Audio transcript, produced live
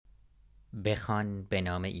بخوان به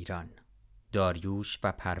نام ایران، داریوش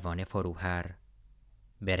و پروانه فروهر،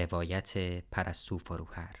 به روایت پرستو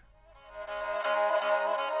فروهر.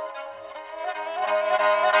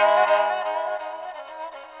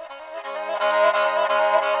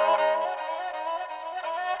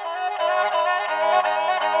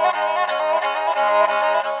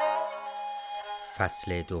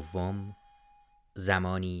 فصل دوم،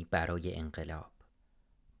 زمانی برای انقلاب.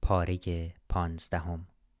 پاره 15.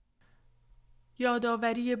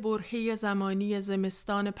 یادآوری برهه زمانی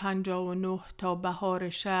زمستان 59 تا بهار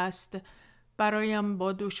 60 برایم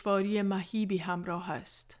با دشواری مهیبی همراه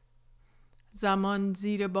است. زمان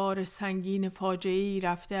زیر بار سنگین فاجعه‌ای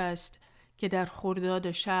رفته است که در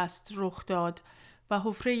خرداد 60 رخ داد و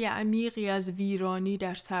حفره عمیقی از ویرانی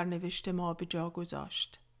در سرنوشت ما به جا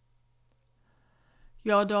گذاشت.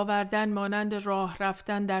 یاد آوردن مانند راه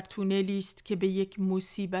رفتن در تونلی است که به یک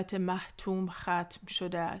مصیبت محتوم ختم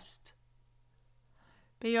شده است.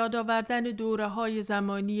 به یاد آوردن دوره‌های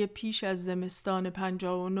زمانی پیش از زمستان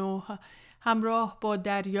 59 همراه با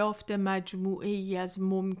دریافت مجموعه‌ای از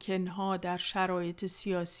ممکن‌ها در شرایط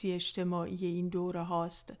سیاسی اجتماعی این دوره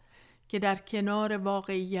هاست که در کنار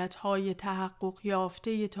واقعیت‌های تحقق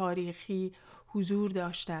یافته تاریخی حضور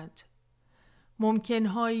داشتند.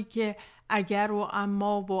 ممکن‌هایی که اگر و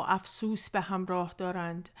اما و افسوس به همراه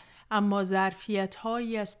دارند، اما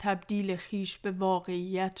ظرفیت‌هایی از تبدیل خیش به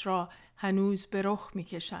واقعیت را هنوز به رخ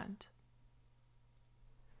می‌کشند.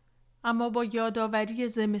 اما با یادآوری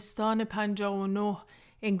زمستان 59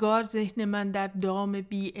 انگار ذهن من در دام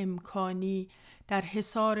بی امکانی، در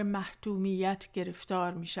حصار محتومیت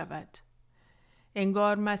گرفتار می‌شود.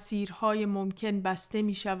 انگار مسیرهای ممکن بسته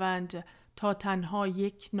می‌شوند تا تنها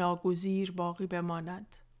یک ناگزیر باقی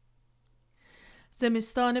بماند.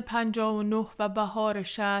 زمستان 59 و بهار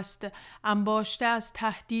 60 انباشته از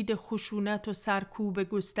تهدید خشونت و سرکوب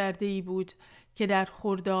گسترده‌ای بود که در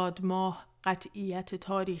خرداد ماه قطعیت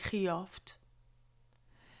تاریخی یافت.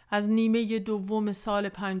 از نیمه دوم سال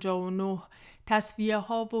 59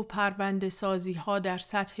 تصفیه‌ها و پرونده‌سازی‌ها در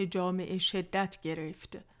سطح جامعه شدت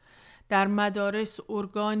گرفت. در مدارس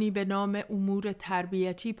ارگانی به نام امور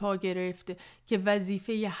تربیتی پا گرفت که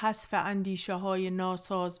وظیفه حذف اندیشه‌های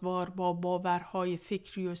ناسازوار با باورهای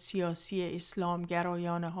فکری و سیاسی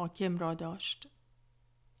اسلامگرایان حاکم را داشت.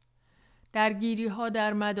 درگیری‌ها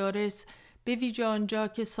در مدارس به ویژه آنجا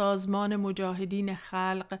که سازمان مجاهدین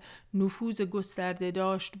خلق نفوذ گسترده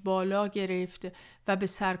داشت بالا گرفت و به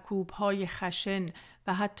سرکوب‌های خشن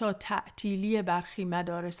و حتی تعطیلی برخی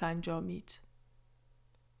مدارس انجامید.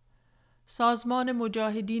 سازمان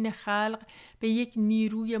مجاهدین خلق به یک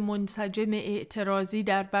نیروی منسجم اعتراضی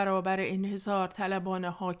در برابر انحصار طلبان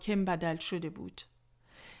حاکم بدل شده بود.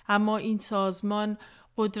 اما این سازمان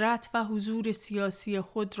قدرت و حضور سیاسی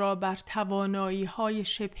خود را بر توانایی‌های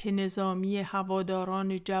شبه نظامی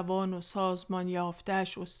هواداران جوان و سازمان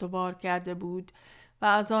یافته‌اش استوار کرده بود و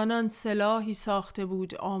از آنان سلاحی ساخته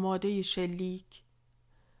بود آماده شلیک.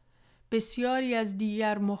 بسیاری از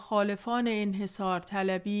دیگر مخالفان انحصار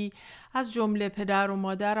طلبی از جمله پدر و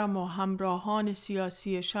مادرم و همراهان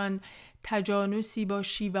سیاسیشان تجانسی با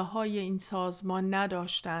شیوه‌های این سازمان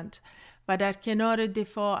نداشتند و در کنار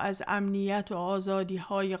دفاع از امنیت و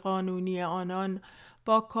آزادی‌های قانونی آنان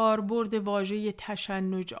با کاربرد واژه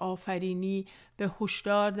تشنج آفرینی به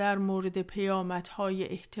هشدار در مورد پیامدهای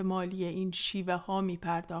احتمالی این شیوه‌ها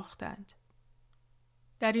می‌پرداختند.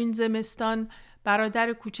 در این زمستان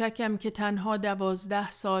برادر کوچکم که تنها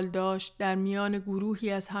 12 سال داشت در میان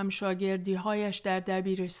گروهی از همشاگردی‌هایش در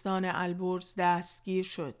دبیرستان البرز دستگیر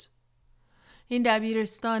شد. این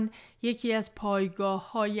دبیرستان یکی از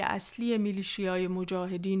پایگاه‌های اصلی میلیشیای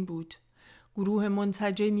مجاهدین بود. گروه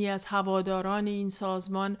منسجمی از هواداران این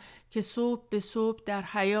سازمان که صبح به صبح در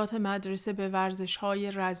حیاط مدرسه به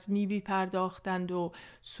ورزش‌های رزمی می‌پرداختند و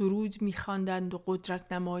سرود می‌خواندند و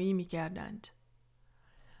قدرت نمایی می‌کردند.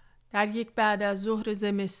 در یک بعد از ظهر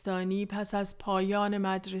زمستانی پس از پایان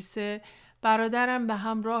مدرسه برادرم به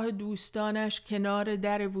همراه دوستانش کنار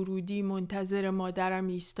در ورودی منتظر مادرم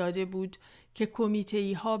ایستاده بود که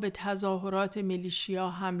کمیته‌ای‌ها به تظاهرات میلیشیا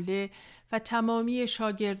حمله و تمامی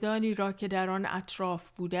شاگردانی را که در آن اطراف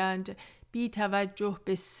بودند بی توجه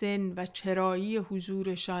به سن و چرایی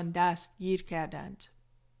حضورشان دستگیر کردند.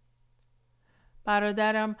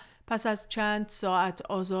 برادرم پس از چند ساعت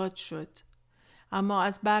آزاد شد. اما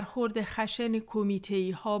از برخورد خشن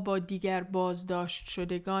کمیته‌ای‌ها با دیگر بازداشت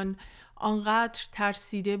شدگان آنقدر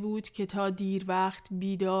ترسیده بود که تا دیر وقت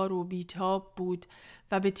بیدار و بیتاب بود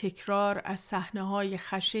و به تکرار از صحنه‌های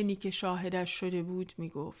خشنی که شاهدش شده بود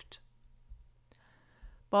می‌گفت.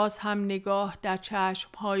 باز هم نگاه در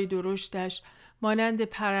چشم‌های درشتش مانند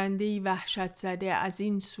پرنده‌ای وحشت زده از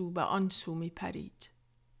این سو به آن سو می پرید.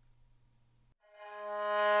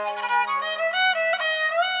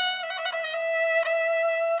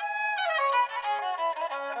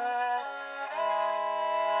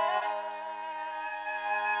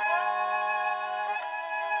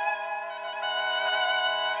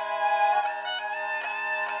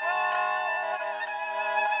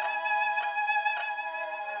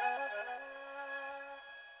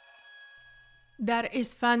 در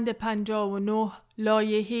اسفند 59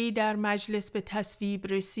 لایحه‌ای در مجلس به تصویب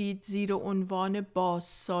رسید زیر عنوان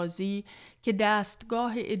بازسازی که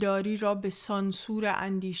دستگاه اداری را به سانسور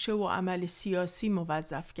اندیشه و عمل سیاسی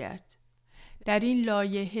موظف کرد. در این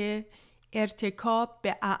لایحه ارتکاب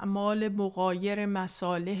به اعمال مغایر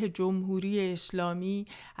مصالح جمهوری اسلامی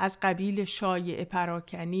از قبیل شایعه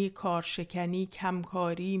پراکنی، کارشکنی،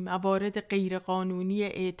 کمکاری، موارد غیرقانونی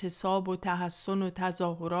اعتصاب و تحصن و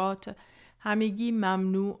تظاهرات همگی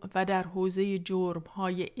ممنوع و در حوزه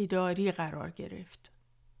جرم‌های اداری قرار گرفت.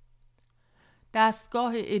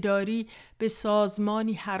 دستگاه اداری به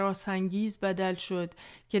سازمانی هراس‌انگیز بدل شد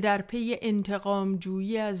که در پی انتقام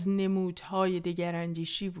جویی از نمودهای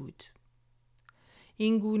دگراندیشی بود.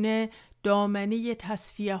 این گونه دامنه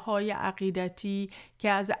تصفیه‌های عقیدتی که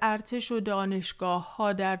از ارتش و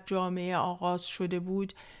دانشگاه‌ها در جامعه آغاز شده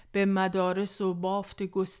بود، به مدارس و بافت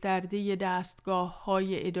گسترده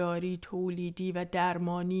دستگاه‌های اداری، تولیدی و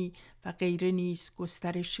درمانی و غیره نیز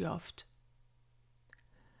گسترش یافت.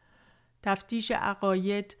 تفتیش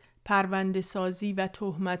عقاید، پرونده‌سازی و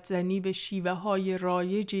تهمت‌زنی به شیوه‌های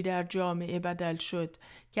رایجی در جامعه بدل شد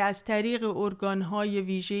که از طریق ارگان‌های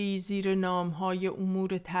ویژه‌ای زیر نام‌های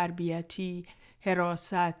امور تربیتی،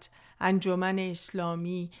 حراست، انجمن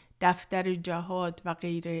اسلامی، دفتر جهاد و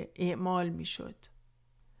غیره اعمال می‌شد.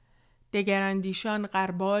 دگراندیشان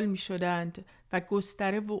غربال می‌شدند و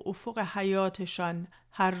گستره و افق حیاتشان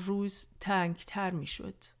هر روز تنگتر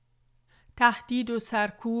می‌شد. تهدید و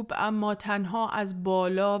سرکوب اما تنها از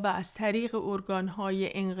بالا و از طریق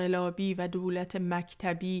ارگان‌های انقلابی و دولت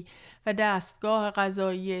مکتبی و دستگاه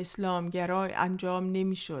قضایی اسلامگرا انجام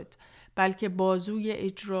نمی‌شد، بلکه بازوی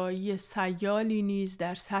اجرایی سیالی نیز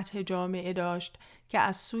در سطح جامعه داشت که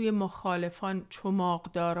از سوی مخالفان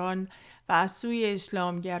چماقداران و از سوی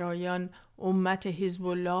اسلامگرایان امت حزب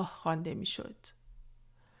الله خوانده می‌شد.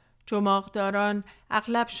 چماقداران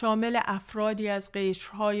اغلب شامل افرادی از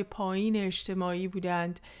قشرهای پایین اجتماعی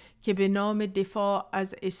بودند که به نام دفاع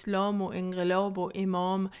از اسلام و انقلاب و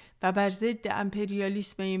امام و بر ضد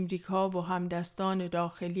امپریالیسم امریکا و همدستان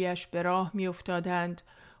داخلیش به راه می افتادند،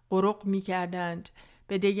 غرق می کردند،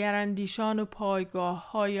 به دگراندیشان و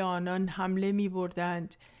پایگاه آنان حمله می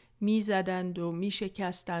بردند، می زدند و می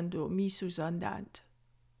شکستند و می سوزاندند.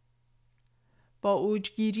 با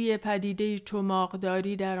اوجگیری پدیده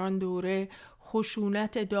چماقداری در آن دوره،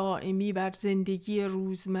 خشونت دائمی بر زندگی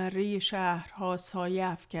روزمره شهرها سایه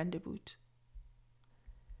افکنده بود.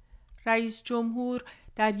 رئیس جمهور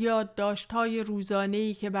در یادداشت‌های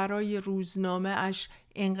روزانه‌ای که برای روزنامه اش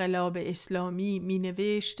انقلاب اسلامی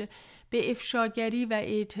می‌نوشت، به افشاگری و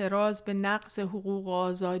اعتراض به نقض حقوق و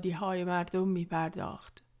آزادی‌های مردم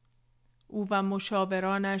می‌پرداخت. او و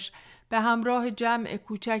مشاورانش به همراه جمع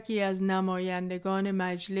کوچکی از نمایندگان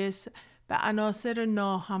مجلس به عناصر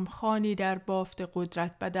ناهمخوانی در بافت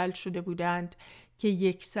قدرت بدل شده بودند که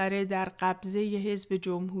یکسره در قبضه حزب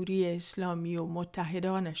جمهوری اسلامی و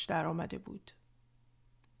متحدانش در آمده بود.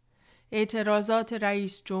 اعتراضات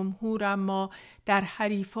رئیس جمهور اما در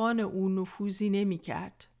حریفان او نفوذی نمی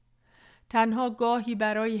کرد. تنها گاهی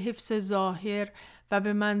برای حفظ ظاهر و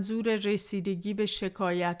به منظور رسیدگی به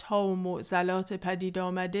شکایت‌ها و معضلات پدید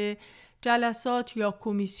آمده، جلسات یا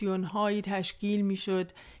کمیسیون‌هایی تشکیل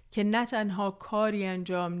می‌شد که نه تنها کاری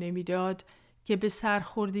انجام نمی‌داد که به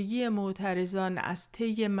سرخوردگی معترضان از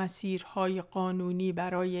طی مسیرهای قانونی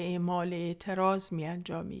برای اعمال اعتراض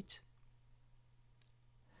می‌انجامید.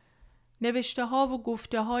 نوشته‌ها و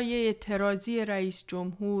گفته‌های اعتراضی رئیس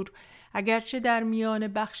جمهور اگرچه در میان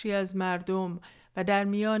بخشی از مردم و در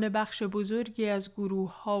میان بخش بزرگی از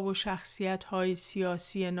گروه‌ها و شخصیت‌های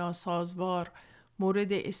سیاسی ناسازوار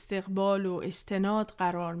مورد استقبال و استناد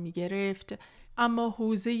قرار می‌گرفت، اما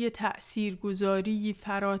حوزه تأثیرگذاری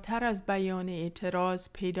فراتر از بیان اعتراض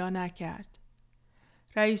پیدا نکرد.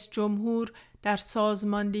 رئیس جمهور در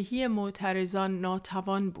سازماندهی معترضان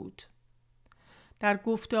ناتوان بود. در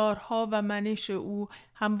گفتارها و منش او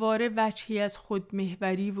همواره وجهی از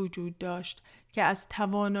خودمحوری وجود داشت که از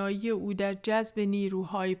توانایی او در جذب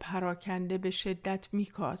نیروهای پراکنده به شدت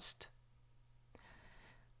می‌کاست.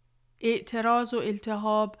 اعتراض و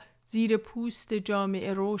التهاب زیر پوست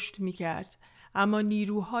جامعه رشد می‌کرد، اما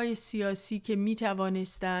نیروهای سیاسی که می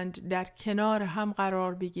توانستند در کنار هم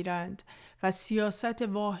قرار بگیرند و سیاست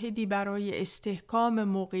واحدی برای استحکام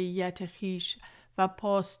موقعیت خیش و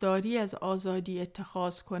پاسداری از آزادی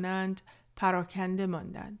اتخاذ کنند پراکنده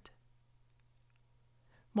ماندند.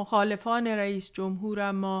 مخالفان رئیس جمهور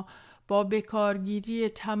اما با بکارگیری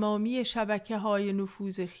تمامی شبکه‌های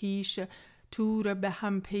نفوذ خیش تور به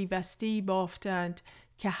هم پیوسته‌ای بافتند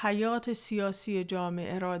که حیات سیاسی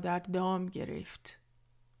جامعه را در دام گرفت.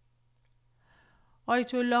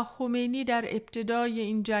 آیت الله خمینی در ابتدای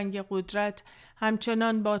این جنگ قدرت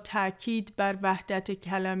همچنان با تأکید بر وحدت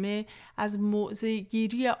کلمه از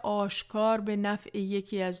موضع‌گیری آشکار به نفع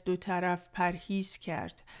یکی از دو طرف پرهیز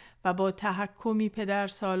کرد و با تحکمی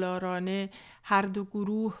پدرسالارانه هر دو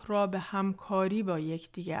گروه را به همکاری با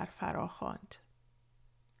یکدیگر فراخواند.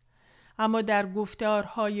 اما در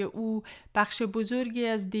گفتارهای او بخش بزرگی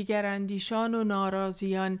از دیگر اندیشان و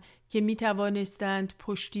ناراضیان که می توانستند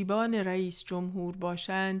پشتیبان رئیس جمهور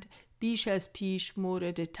باشند بیش از پیش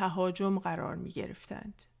مورد تهاجم قرار می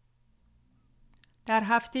گرفتند. در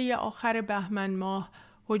هفته آخر بهمن ماه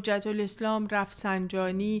حجت الاسلام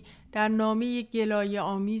رفسنجانی در نامه گلایه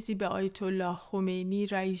آمیزی به آیت الله خمینی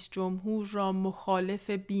رئیس جمهور را مخالف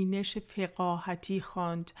بینش فقاهتی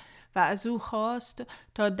خواند و از او خواست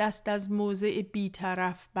تا دست از موضع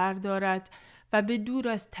بی‌طرف بردارد و به دور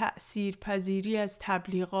از تأثیر پذیری از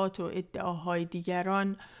تبلیغات و ادعاهای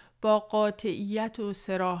دیگران با قاطعیت و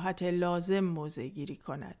صراحت لازم موضع گیری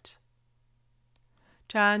کند.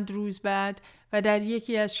 چند روز بعد و در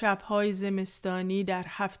یکی از شب‌های زمستانی در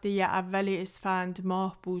هفته اول اسفند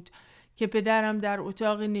ماه بود که پدرم در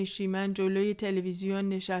اتاق نشیمن جلوی تلویزیون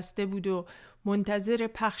نشسته بود و منتظر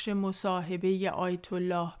پخش مصاحبه آیت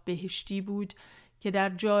الله بهشتی بود که در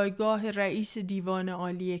جایگاه رئیس دیوان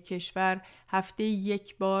عالی کشور هفته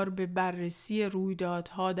یک بار به بررسی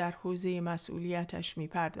رویدادها در حوزه مسئولیتش می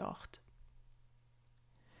پرداخت.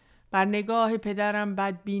 بر نگاه پدرم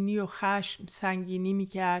بدبینی و خشم سنگینی می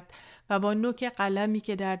کرد و با نوک قلمی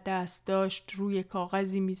که در دست داشت روی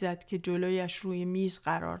کاغذی می زد که جلویش روی میز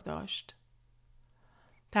قرار داشت.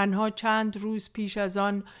 تنها چند روز پیش از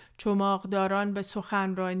آن چماقداران به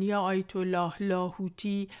سخنرانی آیت الله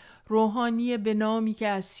لاهوتی، روحانی به نامی که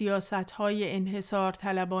از سیاست‌های انحصار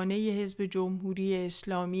طلبانه حزب جمهوری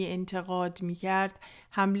اسلامی انتقاد می‌کرد،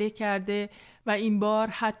 حمله کرده و این بار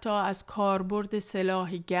حتی از کاربرد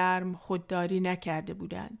سلاح گرم خودداری نکرده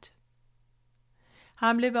بودند.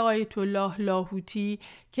 حمله به آیت الله لاهوتی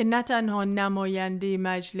که نه تنها نماینده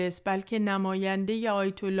مجلس بلکه نماینده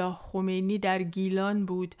آیت الله خمینی در گیلان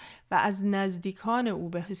بود و از نزدیکان او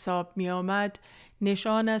به حساب می آمد،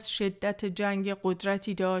 نشان از شدت جنگ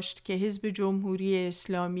قدرتی داشت که حزب جمهوری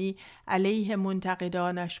اسلامی علیه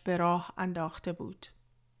منتقدانش به راه انداخته بود.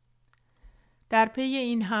 در پی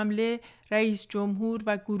این حمله رئیس جمهور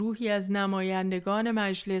و گروهی از نمایندگان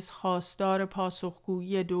مجلس خواستار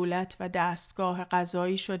پاسخگویی دولت و دستگاه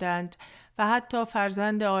قضایی شدند و حتی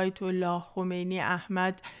فرزند آیت الله خمینی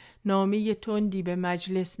احمد نامه تندی به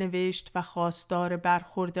مجلس نوشت و خواستار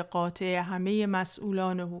برخورد قاطع همه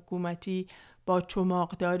مسئولان حکومتی با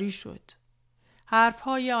چماقداری شد.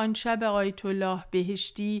 حرفهای آن شب آیت الله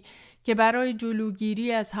بهشتی که برای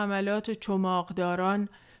جلوگیری از حملات چماقداران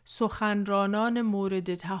سخنرانان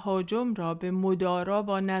مورد تهاجم را به مدارا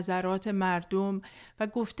با نظرات مردم و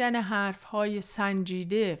گفتن حرفهای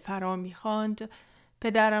سنجیده فرا می‌خواند،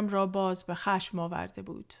 پدرم را باز به خشم آورده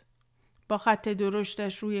بود. با خط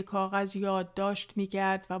درشتش روی کاغذ یادداشت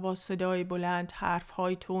می‌کرد و با صدای بلند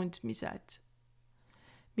حرفهای تند می‌زد.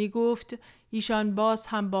 می‌گفت ایشان باز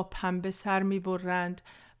هم با پنبه سر می‌برند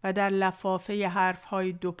و در لفافه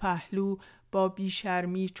حرفهای دو پهلو با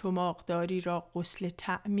بیشرمی چماقداری را غسل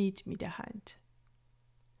تعمید می‌دهند.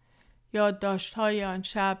 یادداشت‌های آن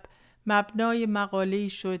شب مبنای مقاله‌ای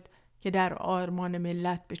شد که در آرمان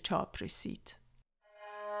ملت به چاپ رسید.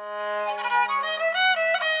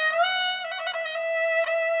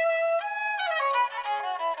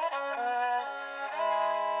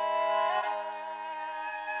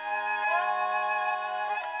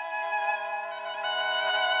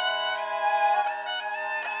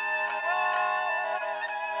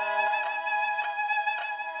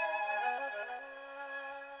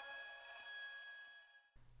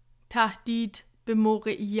 تهدید به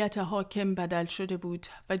موقعیت حاکم بدل شده بود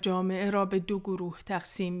و جامعه را به دو گروه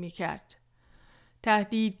تقسیم می کرد.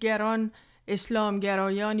 تهدیدگران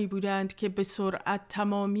اسلامگرایانی بودند که به سرعت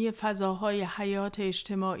تمامی فضاهای حیات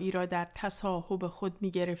اجتماعی را در تصاحب خود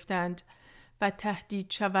می گرفتند و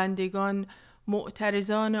تهدید شوندگان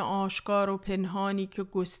معترضان آشکار و پنهانی که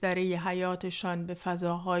گستره حیاتشان به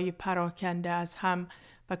فضاهای پراکنده از هم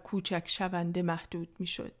و کوچک شونده محدود می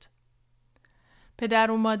شد.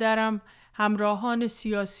 پدر و مادرم، همراهان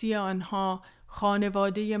سیاسی آنها،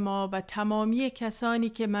 خانواده ما و تمامی کسانی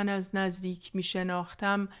که من از نزدیک می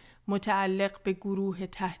شناختم متعلق به گروه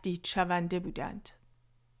تهدید شونده بودند.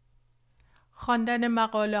 خواندن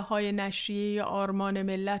مقاله های نشریه آرمان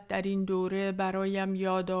ملت در این دوره برایم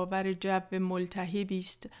یادآور جو ملتهبی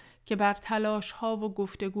است که بر تلاش ها و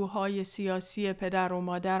گفتگوهای سیاسی پدر و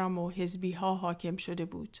مادرم و حزبی ها حاکم شده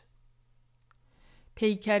بود.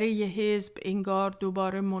 پیکره حزب انگار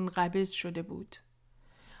دوباره منقبض شده بود.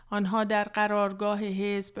 آنها در قرارگاه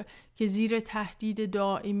حزب که زیر تهدید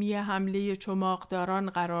دائمی حمله چماقداران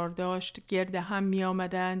قرار داشت گرد هم می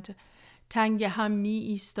آمدند، تنگ هم می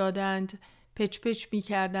ایستادند، پچ پچ می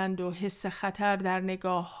کردند و حس خطر در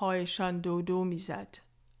نگاه هایشان دو می زد.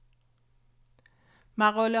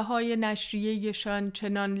 مقاله های نشریه‌شان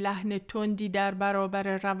چنان لحن تندی در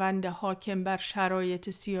برابر روند حاکم بر شرایط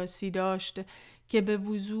سیاسی داشت که به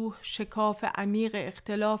وضوح شکاف عمیق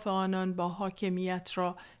اختلاف آنان با حاکمیت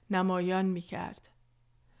را نمایان می کرد.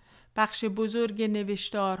 بخش بزرگ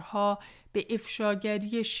نوشتارها به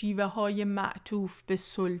افشاگری شیوه های معطوف به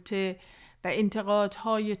سلطه و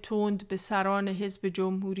انتقادهای تند به سران حزب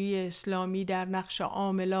جمهوری اسلامی در نقش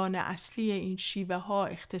عاملان اصلی این شیوه ها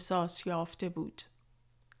اختصاص یافته بود.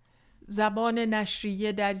 زبان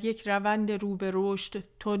نشریه در یک روند رو به رشد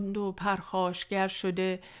تند و پرخاشگر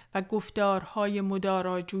شده و گفتارهای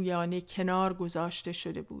مداراجویانه کنار گذاشته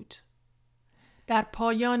شده بود. در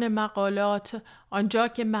پایان مقالات، آنجا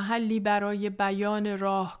که محلی برای بیان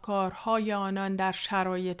راهکارهای آنان در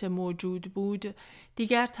شرایط موجود بود،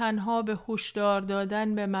 دیگر تنها به هشدار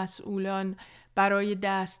دادن به مسئولان برای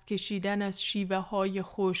دست کشیدن از شیوه‌های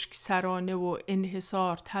خشکسرانه و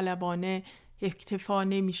انحصار طلبانه اکتفا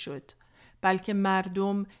نمی شد، بلکه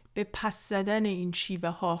مردم به پس زدن این شیوه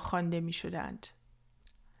ها خوانده می شدند.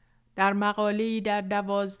 در مقاله‌ای در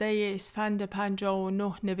 12 اسفند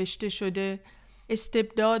 59 نوشته شده: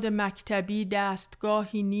 استبداد مکتبی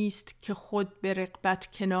دستگاهی نیست که خود به رغبت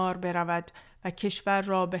کنار برود و کشور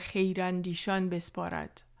را به خیراندیشان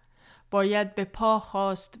بسپارد. باید به پا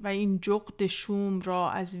خاست و این جغد شوم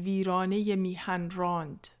را از ویرانه میهن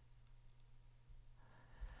راند.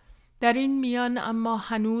 در این میان اما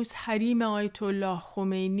هنوز حریم آیت الله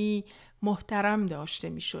خمینی محترم داشته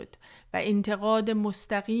میشد و انتقاد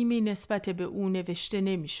مستقیمی نسبت به او نوشته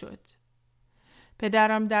نمیشد.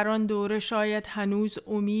 پدرم در آن دوره شاید هنوز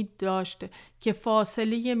امید داشت که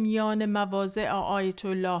فاصله میان مواضع آیت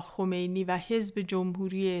الله خمینی و حزب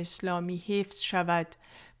جمهوری اسلامی حفظ شود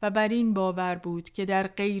و بر این باور بود که در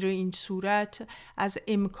غیر این صورت از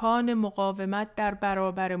امکان مقاومت در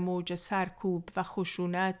برابر موج سرکوب و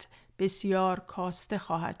خشونت بسیار کاسته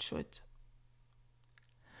خواهد شد.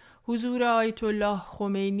 حضور آیت الله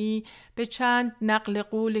خمینی به چند نقل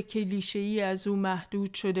قول کلیشه‌ای از او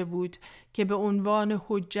محدود شده بود که به عنوان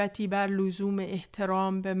حجتی بر لزوم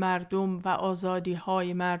احترام به مردم و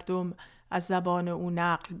آزادی‌های مردم از زبان او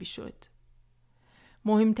نقل می‌شد.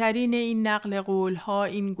 مهمترین این نقل قول‌ها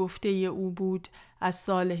این گفته او بود از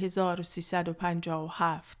سال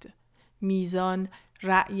 1357: میزان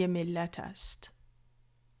رأی ملت است.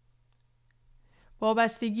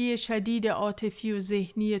 وابستگی شدید عاطفی و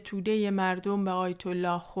ذهنی توده مردم به آیت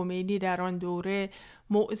الله خمینی در آن دوره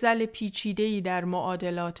معضل پیچیده‌ای در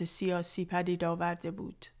معادلات سیاسی پدید آورده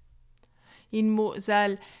بود. این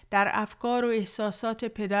معضل در افکار و احساسات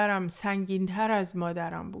پدرم سنگین‌تر از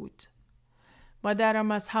مادرم بود.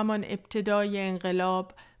 مادرم از همان ابتدای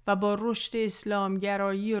انقلاب و با رشد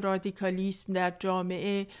اسلامگرایی و رادیکالیسم در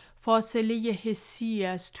جامعه فاصله حسی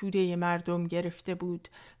از توده مردم گرفته بود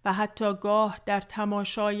و حتی گاه در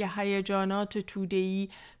تماشای هیجانات توده‌ای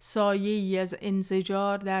سایه‌ای از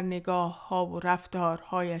انزجار در نگاه‌ها و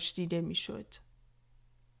رفتارهایش دیده می‌شد.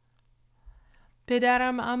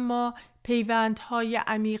 پدرم اما پیوندهای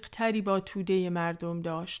عمیق‌تری با توده مردم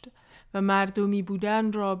داشت و مردمی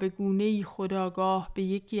بودن را به گونه‌ای خودآگاه به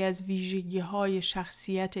یکی از ویژگی‌های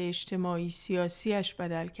شخصیت اجتماعی سیاسیش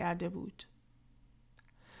بدل کرده بود.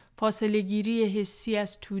 فاصله‌گیری حسی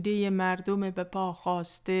از توده مردم به پا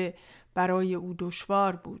خواسته برای او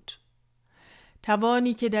دشوار بود.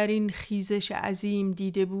 توانی که در این خیزش عظیم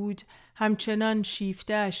دیده بود همچنان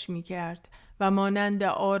شیفته‌اش می‌کرد و مانند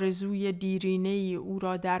آرزوی دیرینه‌ای او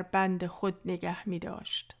را در بند خود نگه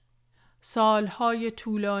می‌داشت. سالهای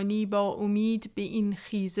طولانی با امید به این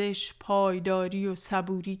خیزش پایداری و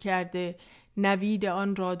صبوری کرده نوید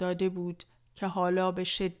آن را داده بود که حالا به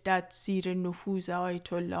شدت زیر نفوذ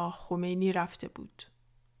آیت الله خمینی رفته بود.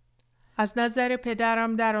 از نظر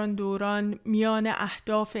پدرم در آن دوران میان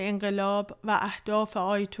اهداف انقلاب و اهداف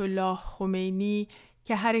آیت الله خمینی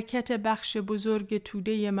که حرکت بخش بزرگ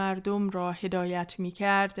توده مردم را هدایت می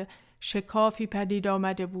کرد شکافی پدید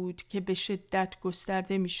آمده بود که به شدت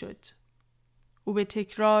گسترده می شد. او به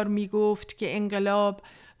تکرار می گفت که انقلاب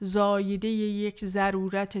زایده یک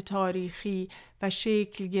ضرورت تاریخی و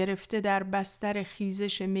شکل گرفته در بستر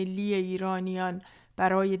خیزش ملی ایرانیان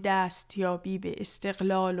برای دستیابی به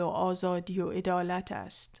استقلال و آزادی و عدالت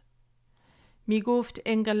است. می گفت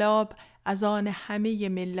انقلاب از آن همه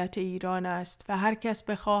ملت ایران است و هر کس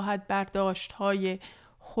بخواهد برداشت‌های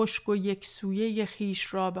خشک و یکسویه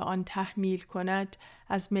خیش را به آن تحمیل کند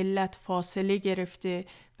از ملت فاصله گرفته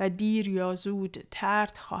و دیر یا زود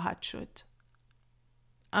طرد خواهد شد.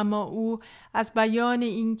 اما او از بیان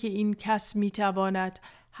اینکه این کس میتواند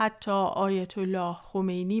حتی آیت الله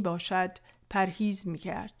خمینی باشد پرهیز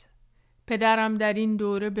میکرد. پدرم در این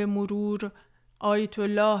دوره به مرور آیت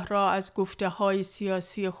الله را از گفته‌های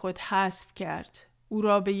سیاسی خود حذف کرد. او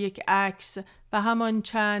را به یک عکس و همان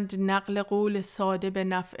چند نقل قول ساده به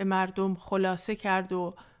نفع مردم خلاصه کرد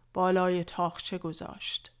و بالای تاقچه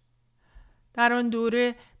گذاشت. در آن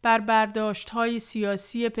دوره بر برداشت‌های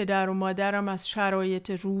سیاسی پدر و مادرم از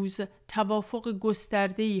شرایط روز توافق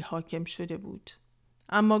گسترده‌ای حاکم شده بود.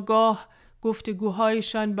 اما گاه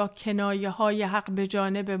گفتگوهایشان با کنایه‌های حق به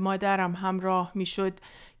جانب مادرم همراه می‌شد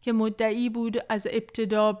که مدعی بود از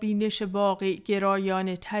ابتدا بینش واقع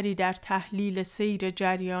گرایانه تری در تحلیل سیر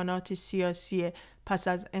جریانات سیاسی پس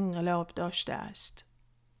از انقلاب داشته است.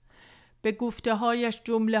 به گفته‌هایش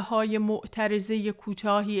جمله‌های معترضه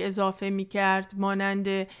کوتاهی اضافه می‌کرد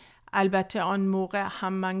مانند البته آن موقع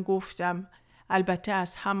هم من گفتم، البته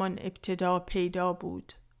از همان ابتدا پیدا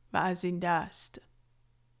بود و از این دست.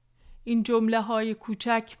 این جمله‌های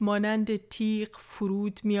کوچک مانند تیغ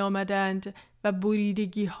فرود می‌آمدند و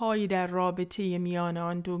بریدگی‌هایی در رابطه میان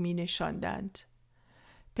آن دو می‌نشاندند.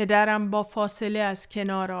 پدرم با فاصله از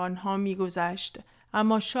کنار آنها می‌گذشت،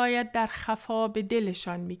 اما شاید در خفا به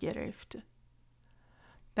دلشان می‌گرفت.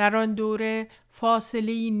 در آن دوره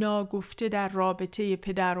فاصله‌ای ناگفته در رابطه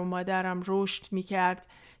پدر و مادرم رشد می‌کرد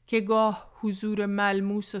که گاه حضور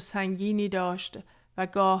ملموس و سنگینی داشت و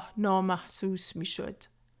گاه نامحسوس می‌شد.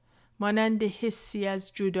 مانند حسی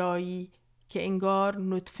از جدایی که انگار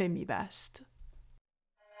نطفه می‌بست.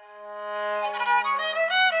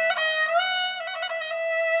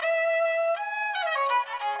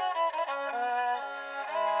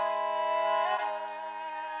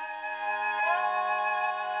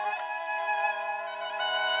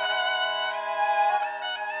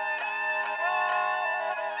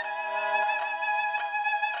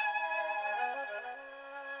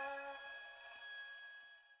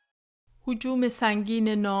 هجوم سنگین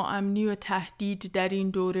ناامنی و تهدید در این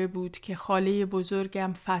دوره بود که خاله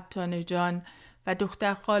بزرگم فتانه جان و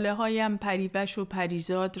دختر خاله هایم پریوش و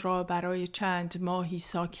پریزاد را برای چند ماهی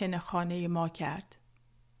ساکن خانه ما کرد.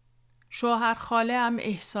 شوهر خاله ام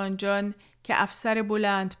احسان جان که افسر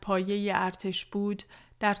بلند پایه ارتش بود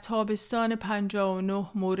در تابستان 59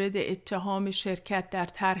 مورد اتهام شرکت در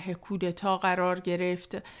طرح کودتا قرار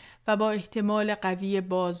گرفت و با احتمال قوی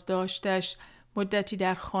بازداشتش مدتی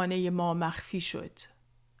در خانه ما مخفی شد.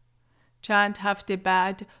 چند هفته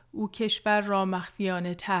بعد او کشور را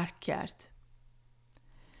مخفیانه ترک کرد.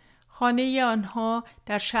 خانه آنها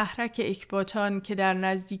در شهرک اکباتان که در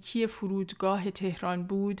نزدیکی فرودگاه تهران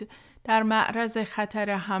بود، در معرض خطر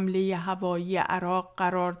حمله هوایی عراق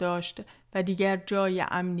قرار داشت و دیگر جای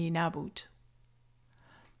امنی نبود.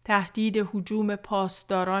 تهدید هجوم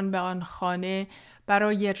پاسداران به آن خانه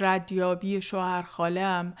برای ردیابی شوهر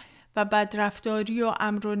خاله‌ام و بدرفتاری و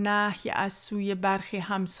امر و نهی از سوی برخی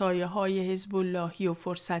همسایه‌های حزب اللهی و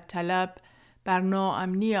فرصت طلب بر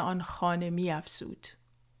ناامنی آن خانه می افزود.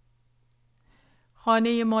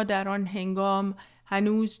 خانه ما در آن هنگام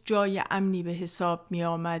هنوز جای امنی به حساب می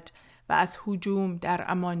آمد و از هجوم در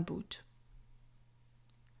امان بود.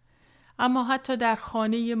 اما حتی در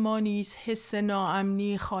خانه ما نیز حس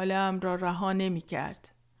ناامنی خاله‌ام را رها نمی کرد.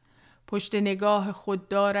 پشت نگاه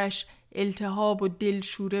خوددارش التهاب و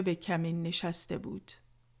دلشوره به کمین نشسته بود.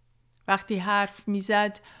 وقتی حرف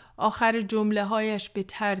میزد آخر جمله هایش به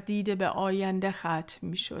تردید به آینده ختم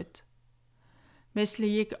می شد. مثل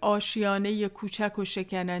یک آشیانه کوچک و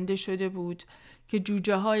شکننده شده بود که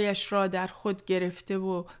جوجه هایش را در خود گرفته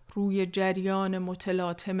و روی جریان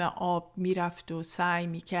متلاطم آب می رفت و سعی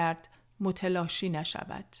می کرد متلاشی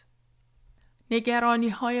نشود. نگرانی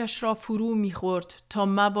هایش را فرو می خورد تا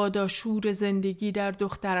مبادا شور زندگی در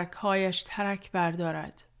دخترکهایش ترک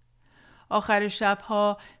بردارد. آخر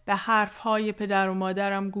شبها به حرفهای پدر و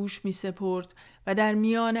مادرم گوش می سپرد و در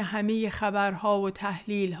میان همه خبرها و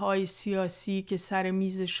تحلیلهای سیاسی که سر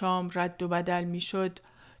میز شام رد و بدل می شد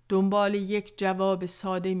دنبال یک جواب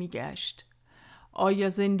ساده می گشت. آیا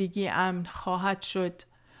زندگی امن خواهد شد؟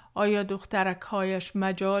 آیا دخترک‌هایش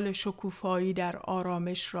مجال شکوفایی در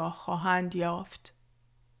آرامش را خواهند یافت؟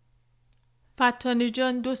 فتانه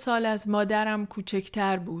جان 2 سال از مادرم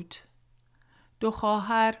کوچکتر بود. 2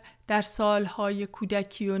 خواهر در سالهای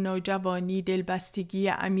کودکی و نوجوانی دلبستگی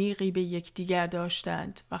عمیقی به یکدیگر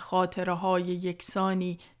داشتند و خاطره‌های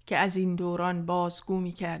یکسانی که از این دوران بازگو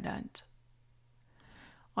می‌کردند.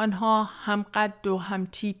 آنها هم قد و هم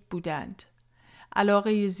تیپ بودند.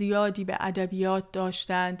 علاقه زیادی به ادبیات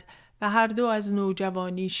داشتند و هر دو از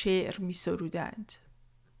نوجوانی شعر می‌سرودند.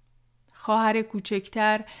 خواهر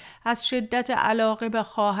کوچکتر از شدت علاقه به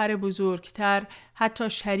خواهر بزرگتر حتی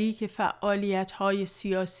شریک فعالیت‌های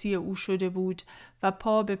سیاسی او شده بود و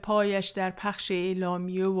پا به پایش در پخش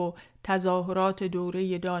اعلامیه و تظاهرات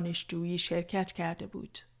دوره دانشجویی شرکت کرده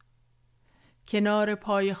بود. کنار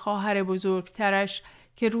پای خواهر بزرگترش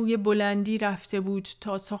که روی بلندی رفته بود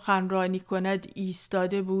تا سخنرانی کند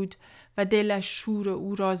ایستاده بود و دلش شور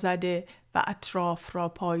او را زده و اطراف را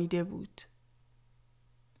پاییده بود.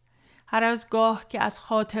 هر از گاه که از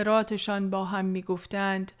خاطراتشان با هم می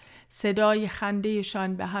گفتند، صدای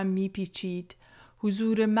خندهشان به هم می پیچید،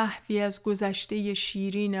 حضور محوی از گذشته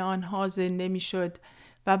شیرین آنها زنده می شد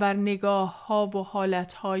و بر نگاه ها و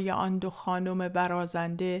حالت های آن 2 خانم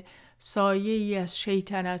برازنده سایه ای از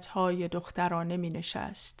شیطنت های دخترانه می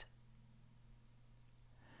نشست.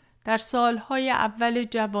 در سالهای اول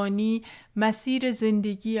جوانی مسیر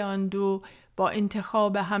زندگی آن 2 با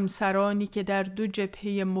انتخاب همسرانی که در 2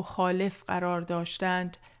 جبهه مخالف قرار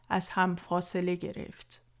داشتند از هم فاصله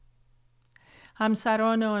گرفت.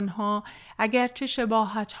 همسران آنها اگرچه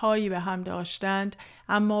شباهت‌هایی به هم داشتند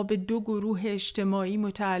اما به 2 گروه اجتماعی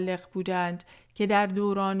متعلق بودند که در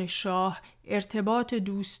دوران شاه ارتباط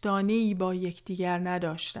دوستانه‌ای با یکدیگر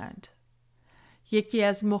نداشتند. یکی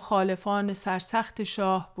از مخالفان سرسخت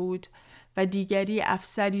شاه بود و دیگری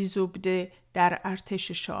افسری زبده در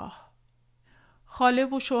ارتش شاه. خاله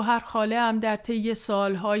و شوهر خاله هم در طی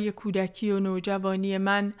سالهای کودکی و نوجوانی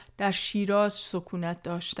من در شیراز سکونت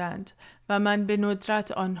داشتند و من به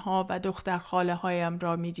ندرت آنها و دختر خاله هایم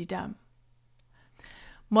را می دیدم.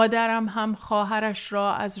 مادرم هم خواهرش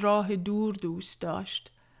را از راه دور دوست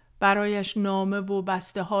داشت. برایش نامه و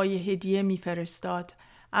بسته های هدیه می فرستاد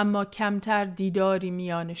اما کمتر دیداری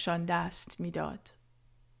میانشان دست می داد.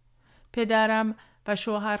 پدرم و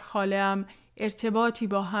شوهر خاله‌ام ارتباطی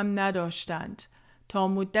با هم نداشتند تا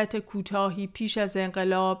مدت کوتاهی پیش از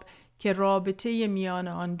انقلاب که رابطه میان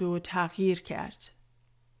آن 2 تغییر کرد.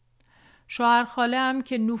 شوهر خاله‌ام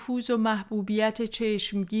که نفوذ و محبوبیت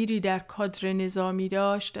چشمگیری در کادر نظامی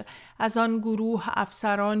داشت، از آن گروه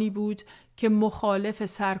افسرانی بود که مخالف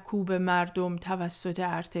سرکوب مردم توسط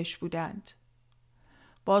ارتش بودند.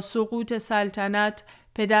 با سقوط سلطنت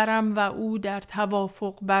پدرم و او در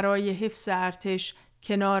توافق برای حفظ ارتش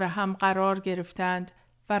کنار هم قرار گرفتند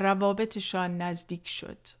و روابطشان نزدیک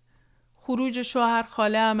شد. خروج شوهر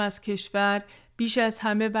خاله‌ام از کشور بیش از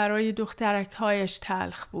همه برای دخترک‌هایش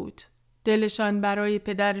تلخ بود. دلشان برای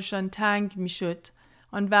پدرشان تنگ می شد.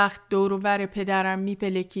 آن وقت دور و بر پدرم می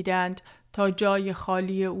پلکیدند تا جای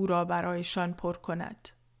خالی او را برایشان پر کند.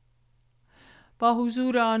 با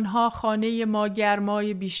حضور آنها خانه ما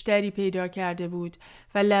گرمای بیشتری پیدا کرده بود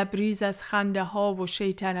و لبریز از خنده ها و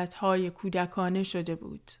شیطنت های کودکانه شده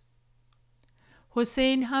بود.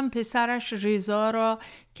 حسین هم پسرش رضا را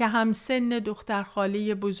که هم سن دختر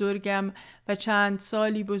خاله بزرگم و چند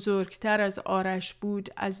سالی بزرگتر از آرش بود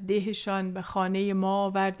از دهشان به خانه ما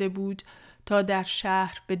آورده بود تا در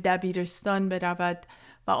شهر به دبیرستان برود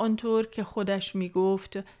و آنطور که خودش می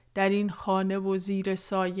گفت در این خانه و زیر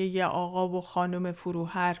سایه آقا و خانم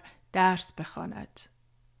فروهر درس بخواند.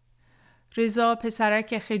 رضا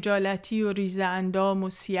پسرک خجالتی و ریزه اندام و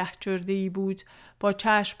سیاه چرده‌ای بود با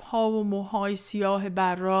چشم‌ها و موهای سیاه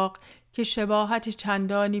براق که شباهت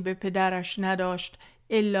چندانی به پدرش نداشت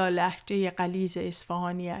الا لهجه غلیظ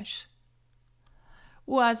اصفهانیش.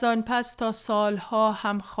 او از آن پس تا سالها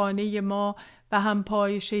هم خانه ما و هم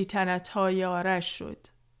پای شیطنت‌های آرش شد.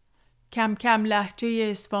 کم کم لهجه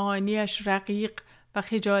اصفهانیش رقیق و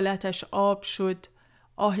خجالتش آب شد.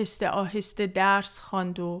 آهسته آهسته درس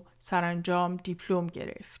خواند و سرانجام دیپلم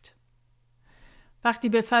گرفت. وقتی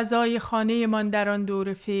به فضای خانه من در آن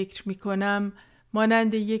دوره فکر می کنم،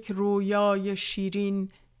 مانند یک رویای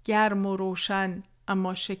شیرین، گرم و روشن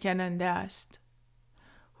اما شکننده است.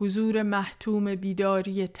 حضور محتوم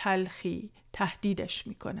بیداری تلخی تهدیدش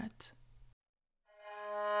می کند.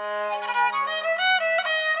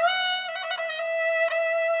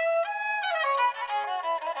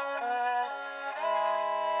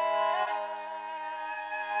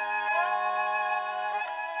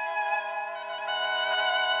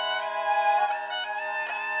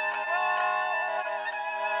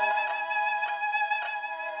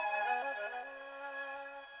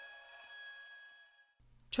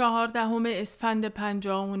 14 اسفند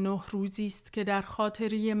 59 روزی است که در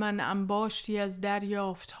خاطری من انباشتی از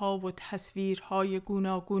دریافت‌ها و تصویرهای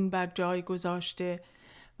گوناگون بر جای گذاشته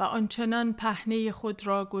و آنچنان پهنه خود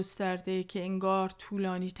را گسترده که انگار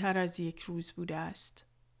طولانی تر از یک روز بوده است.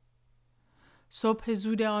 صبح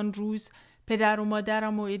زود آن روز پدر و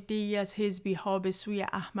مادرم و عده‌ای از حزبی‌ها به سوی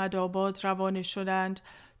احمدآباد روانه شدند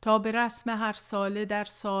تا به رسم هر ساله در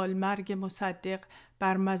سال مرگ مصدق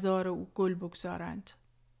بر مزار او گل بگذارند.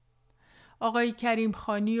 آقای کریم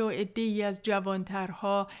خانی و عده‌ای از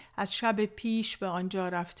جوانترها از شب پیش به آنجا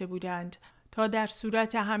رفته بودند تا در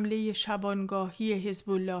صورت حمله شبانگاهی حزب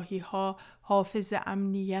اللهی ها حافظ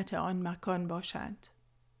امنیت آن مکان باشند.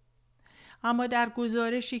 اما در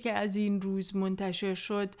گزارشی که از این روز منتشر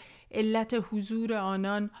شد، علت حضور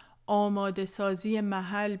آنان آماده سازی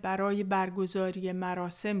محل برای برگزاری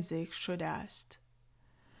مراسم ذکر شده است.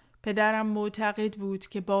 پدرم معتقد بود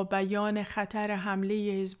که با بیان خطر حمله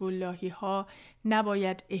حزب اللهی ها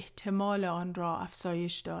نباید احتمال آن را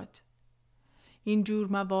افزایش داد. این جور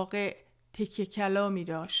مواقع تکیه کلامی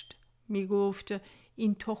داشت. می گفت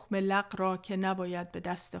این تخم لق را که نباید به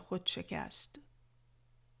دست خود شکست.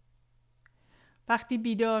 وقتی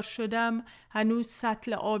بیدار شدم هنوز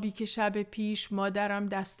سطل آبی که شب پیش مادرم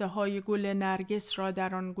دسته های گل نرگس را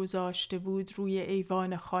در آن گذاشته بود روی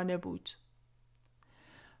ایوان خانه بود.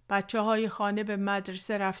 بچه های خانه به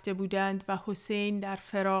مدرسه رفته بودند و حسین در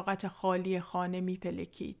فراغت خالی خانه می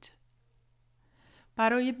پلکید.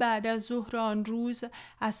 برای بعد از ظهر آن روز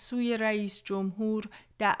از سوی رئیس جمهور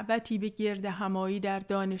دعوتی به گرد همایی در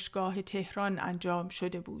دانشگاه تهران انجام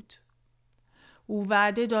شده بود. او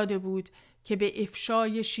وعده داده بود که به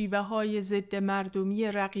افشای شیوه های ضد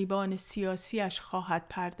مردمی رقیبان سیاسیش خواهد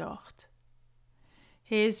پرداخت.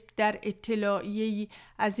 حزب در اطلاعیه‌ای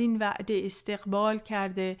از این وعده استقبال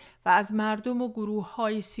کرده و از مردم و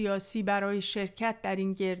گروه‌های سیاسی برای شرکت در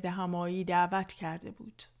این گرد همایی دعوت کرده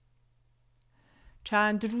بود.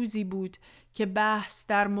 چند روزی بود که بحث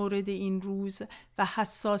در مورد این روز و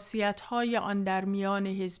حساسیت‌های آن در میان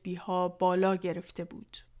حزبی‌ها بالا گرفته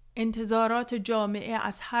بود. انتظارات جامعه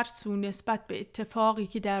از هر سو نسبت به اتفاقی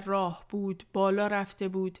که در راه بود بالا رفته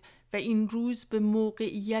بود و این روز به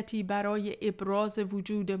موقعیتی برای ابراز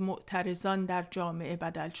وجود معترضان در جامعه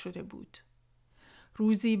بدل شده بود.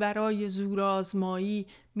 روزی برای زورآزمایی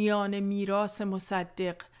میان میراث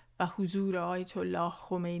مصدق و حضور آیت الله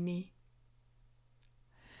خمینی.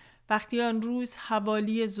 وقتی آن روز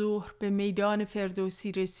حوالی ظهر به میدان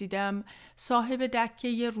فردوسی رسیدم، صاحب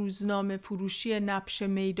دکه روزنامه فروشی نبش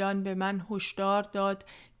میدان به من هشدار داد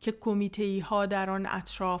که کمیته‌ای ها در آن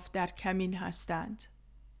اطراف در کمین هستند.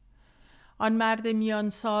 آن مرد میان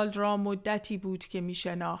سال را مدتی بود که می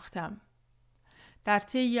شناختم. در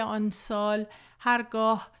طی آن سال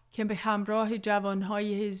هرگاه که به همراه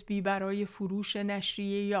جوانهای حزبی برای فروش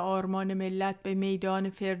نشریه آرمان ملت به میدان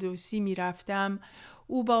فردوسی می رفتم،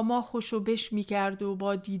 او با ما خوش و بش می کرد و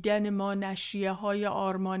با دیدن ما نشریه های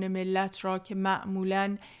آرمان ملت را که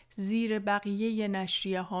معمولاً زیر بقیه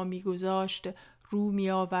نشریه ها می گذاشت رو می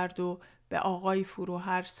آورد و به آقای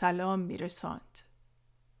فروهر سلام می رساند.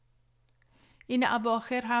 این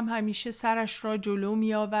اواخر هم همیشه سرش را جلو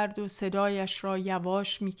می آورد و صدایش را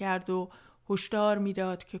یواش می کرد و هشدار می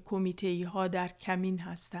داد که کمیته‌ای ها در کمین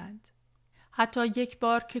هستند. حتی یک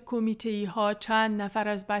بار که کمیته‌ای ها چند نفر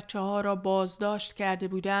از بچه ها را بازداشت کرده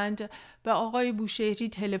بودند به آقای بوشهری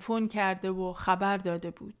تلفن کرده و خبر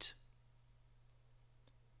داده بود.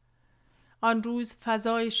 آن روز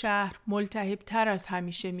فضای شهر ملتهب‌تر از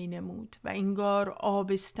همیشه می نمود و انگار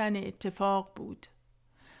آبستن اتفاق بود.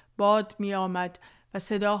 باد می آمد و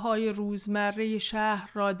صداهای روزمره شهر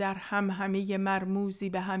را در همهمه مرموزی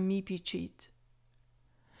به هم می پیچید.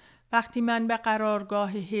 وقتی من به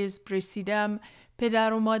قرارگاه حزب رسیدم،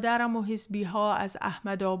 پدر و مادرم و حزبی ها از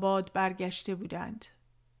احمدآباد برگشته بودند.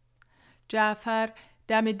 جعفر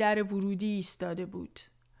دم در ورودی ایستاده بود.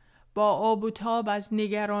 با آب و تاب از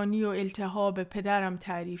نگرانی و التهاب پدرم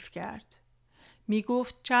تعریف کرد. می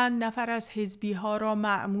گفت چند نفر از حزبی ها را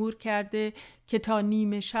مأمور کرده که تا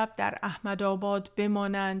نیمه شب در احمدآباد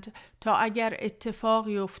بمانند تا اگر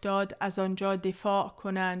اتفاقی افتاد از آنجا دفاع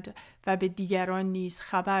کنند و به دیگران نیز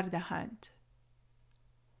خبر دهند.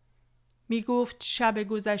 می گفت شب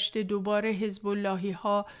گذشته دوباره حزب اللهی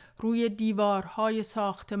ها روی دیوارهای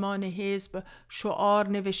ساختمان حزب شعار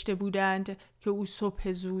نوشته بودند که او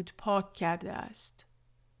صبح زود پاک کرده است.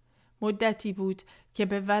 مدتی بود که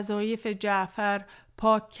به وظایف جعفر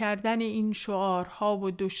پاک کردن این شعارها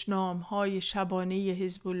و دشنامهای شبانه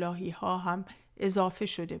حزب اللهی ها هم اضافه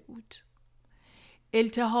شده بود.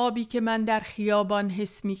 التهابی که من در خیابان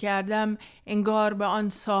حس می کردم انگار به آن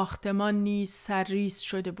ساختمان نیز سرریز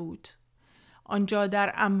شده بود. آنجا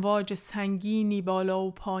در امواج سنگینی بالا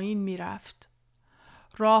و پایین می رفت.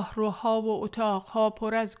 راهروها و اتاقها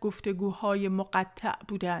پر از گفتگوهای مقطع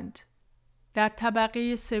بودند. در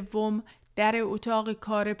طبقه سوم در اتاق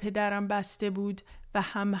کار پدرم بسته بود و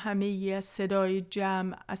همهمه‌ای از صدای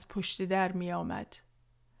جمع از پشت در می آمد.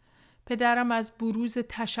 پدرم از بروز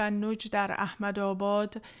تشنج در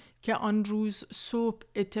احمدآباد که آن روز صبح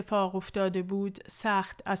اتفاق افتاده بود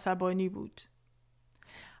سخت عصبانی بود.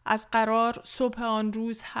 از قرار صبح آن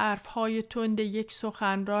روز حرفهای تند یک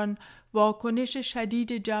سخنران واکنش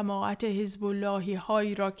شدید جماعت حزب اللهی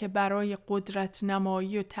هایی را که برای قدرت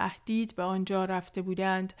نمایی و تهدید به آنجا رفته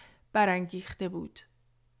بودند برانگیخته بود.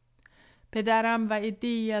 پدرم و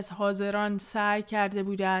عده‌ای از حاضران سعی کرده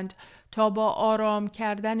بودند تا با آرام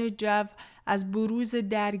کردن جو از بروز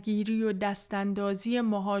درگیری و دستاندازی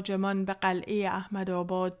مهاجمان به قلعه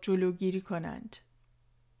احمدآباد جلوگیری کنند.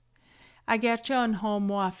 اگرچه آنها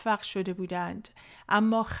موفق شده بودند،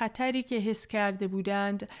 اما خطری که حس کرده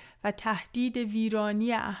بودند و تهدید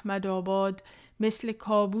ویرانی احمدآباد مثل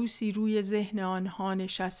کابوسی روی ذهن آنها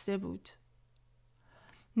نشسته بود.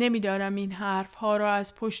 نمیدانم این حرفها را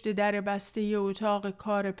از پشت در بسته اتاق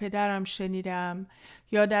کار پدرم شنیدم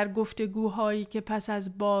یا در گفتگوهایی که پس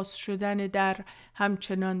از باز شدن در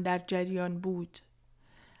همچنان در جریان بود.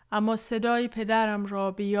 اما صدای پدرم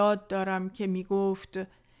را به یاد دارم که می گفت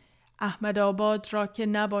احمدآباد را که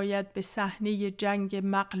نباید به صحنه جنگ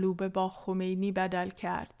مغلوب با خمینی بدل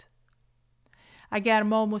کرد. اگر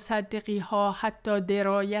ما مصدقی ها حتی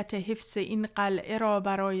درایت حفظ این قلعه را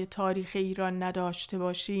برای تاریخ ایران نداشته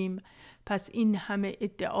باشیم، پس این همه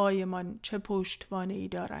ادعایمان چه پشتوانه‌ای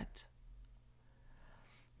دارد؟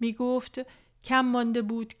 می گفت کم مانده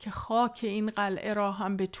بود که خاک این قلعه را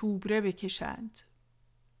هم به توبره بکشند.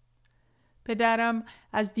 پدرم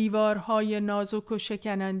از دیوارهای نازک و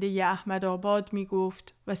شکننده احمدآباد می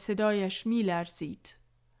گفت و صدایش می لرزید.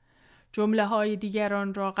 جمله های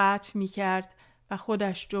دیگران را قطع می کرد و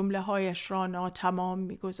خودش جمله هایش را ناتمام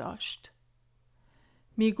می گذاشت.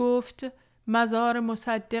 می گفت مزار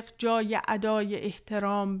مصدق جای ادای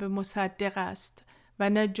احترام به مصدق است و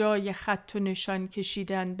نه جای خط و نشان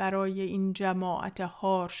کشیدن برای این جماعت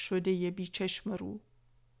هار شده بیچشم رو.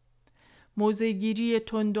 موضع‌گیری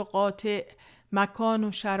تند و قاطع مکان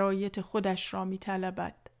و شرایط خودش را می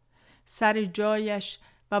طلبد. سر جایش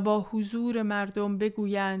و با حضور مردم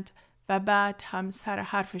بگویند و بعد هم سر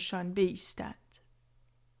حرفشان بایستند.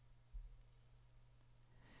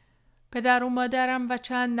 پدر و مادرم و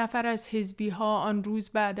چند نفر از حزبی ها آن روز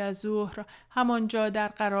بعد از ظهر همانجا در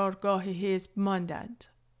قرارگاه حزب ماندند.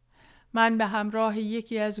 من به همراه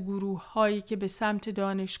یکی از گروه هایی که به سمت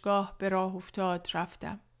دانشگاه به راه افتاد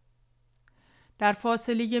رفتم. در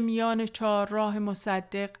فاصله میان چهارراه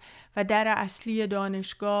مصدق و در اصلی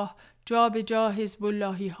دانشگاه جا به جا حزب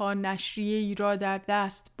اللهی ها نشریه ای را در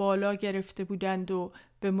دست بالا گرفته بودند و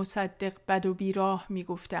به مصدق بد و بیراه می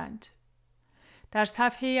گفتند. در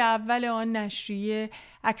صفحه اول آن نشریه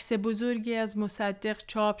عکس بزرگی از مصدق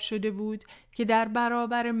چاپ شده بود که در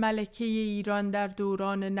برابر ملکه ایران در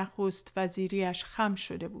دوران نخست وزیریش خم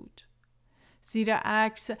شده بود. زیر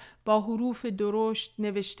عکس با حروف درشت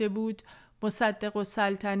نوشته بود مصدق و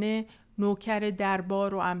سلطنه نوکر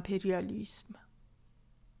دربار و امپریالیسم.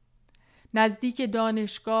 نزدیک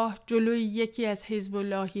دانشگاه جلوی یکی از حزب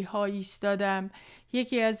اللهی ها ایستادم،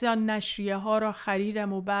 یکی از آن نشریه ها را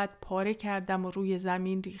خریدم و بعد پاره کردم و روی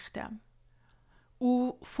زمین ریختم.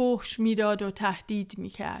 او فحش میداد و تهدید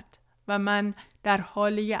میکرد و من در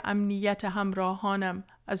حاله امنیت همراهانم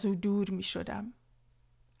از او دور میشدم.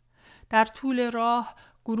 در طول راه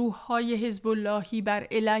گروه های حزب اللهی بر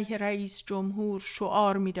علیه رئیس جمهور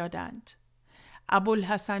شعار میدادند: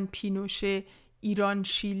 ابوالحسن پینوشه ایران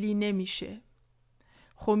شیلی نمیشه.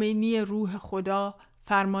 خمینی روح خدا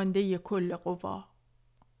فرمانده کل قوا.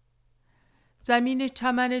 زمین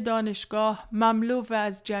چمن دانشگاه مملو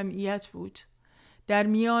از جمعیت بود. در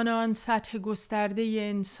میان آن سطح گسترده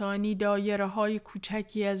انسانی دایره‌های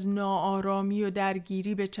کوچکی از ناآرامی و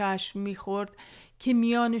درگیری به چشم می‌خورد که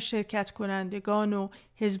میان شرکت کنندگان و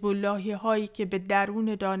حزب اللهی هایی که به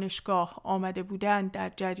درون دانشگاه آمده بودند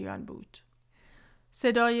در جریان بود.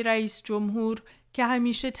 صدای رئیس جمهور که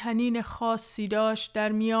همیشه طنین خاصی داشت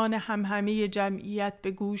در میان همهمه جمعیت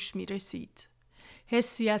به گوش می رسید.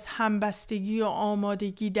 حسی از همبستگی و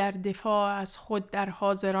آمادگی در دفاع از خود در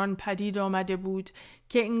حاضران پدید آمده بود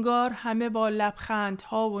که انگار همه با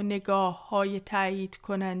لبخندها و نگاه‌های تایید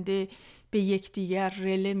کننده به یکدیگر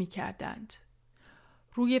رله می کردند.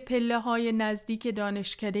 روی پله‌های نزدیک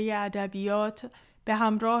دانشکده ادبیات به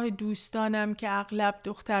همراه دوستانم که اغلب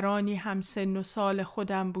دخترانی هم سن و سال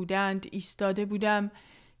خودم بودند ایستاده بودم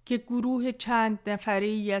که گروه چند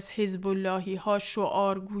نفری از حزب اللهی ها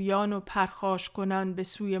شعارگویان و پرخاشکنان به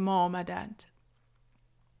سوی ما آمدند.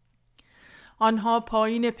 آنها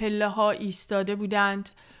پایین پله ها ایستاده بودند،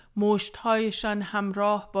 مشت‌هایشان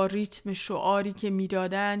همراه با ریتم شعاری که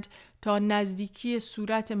می‌دادند تا نزدیکی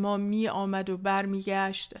صورت ما می آمد و بر می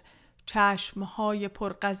گشت. چشمهای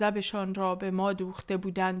پرغضبشان را به ما دوخته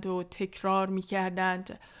بودند و تکرار می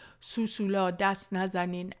کردند: سوسولا دست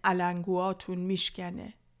نزنین، علنگواتون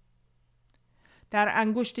میشکنه. در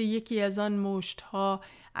انگشت یکی از آن مشت‌ها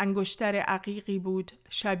انگشتر عقیقی بود،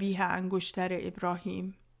 شبیه انگشتر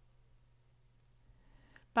ابراهیم.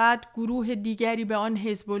 بعد گروه دیگری به آن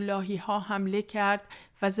حزب اللهی ها حمله کرد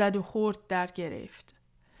و زد و خورد در گرفت.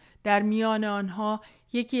 در میان آنها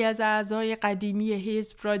یکی از اعضای قدیمی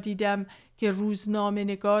حزب را دیدم که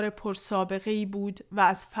روزنامه‌نگار پرسابقه‌ای بود و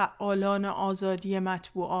از فعالان آزادی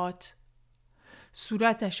مطبوعات.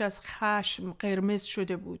 صورتش از خشم قرمز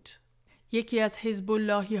شده بود. یکی از حزب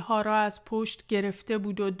اللهی ها را از پشت گرفته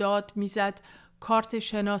بود و داد میزد کارت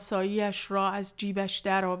شناساییش را از جیبش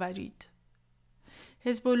درآورید.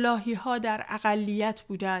 حزب اللهی ها در اقلیت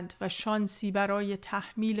بودند و شانسی برای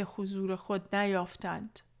تحمیل حضور خود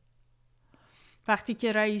نیافتند. وقتی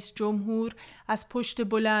که رئیس جمهور از پشت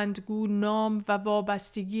بلندگو نام و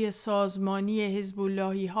وابستگی سازمانی حزب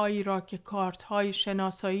اللهی هایی را که کارت های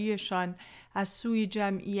شناساییشان از سوی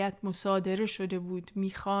جمعیت مصادره شده بود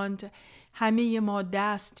می‌خواند، همه ما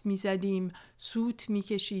دست می‌زدیم، سوت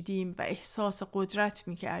می‌کشیدیم و احساس قدرت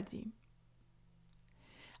می‌کردیم.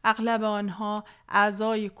 اغلب آنها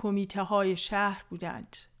اعضای کمیته های شهر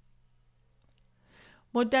بودند.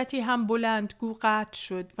 مدتی هم بلندگو قطع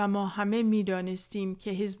شد و ما همه می دانستیم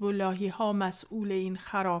که حزب اللهی ها مسئول این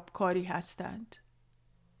خرابکاری هستند.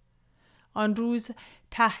 آن روز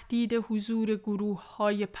تهدید حضور گروه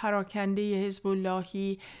های پراکنده حزب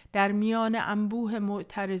اللهی در میان انبوه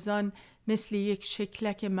معترضان مثل یک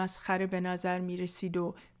شکلک مسخره به نظر می رسید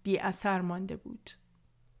و بی اثر مانده بود.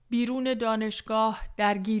 بیرون دانشگاه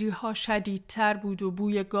درگیری ها شدیدتر بود و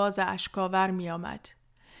بوی گاز اشکاور می آمد.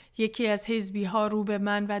 یکی از حزبی ها رو به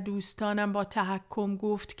من و دوستانم با تحکم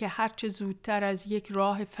گفت که هرچه زودتر از یک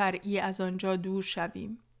راه فرعی از آنجا دور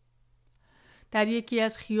شویم. در یکی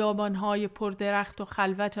از خیابان‌های پردرخت و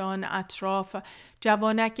خلوت آن اطراف،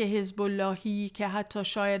 جوانک حزب اللهی که حتی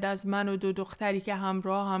شاید از من و دو دختری که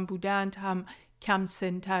همراه هم بودند هم کم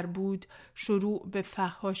سن‌تر بود، شروع به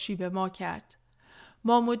فحاشی به ما کرد.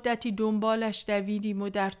 ما مدتی دنبالش دویدیم و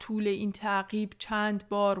در طول این تعقیب چند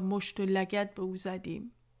بار مشت و لگد به او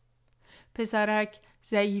زدیم. پسرک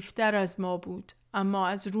ضعیفتر از ما بود، اما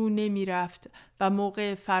از رو نمی رفت و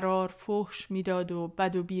موقع فرار فحش می داد و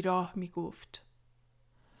بد و بیراه می گفت.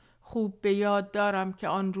 خوب به یاد دارم که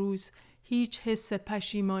آن روز هیچ حس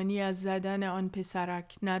پشیمانی از زدن آن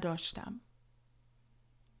پسرک نداشتم.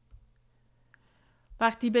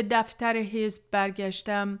 وقتی به دفتر حزب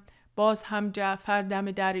برگشتم، باز هم جعفر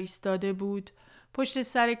دم در ایستاده بود. پشت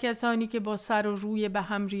سر کسانی که با سر و روی به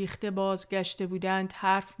هم ریخته بازگشته بودند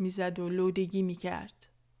حرف میزد و لودگی میکرد.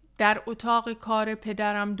 در اتاق کار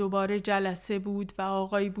پدرم دوباره جلسه بود و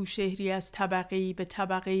آقای بوشهری از طبقه‌ای به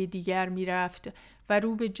طبقه دیگر میرفت و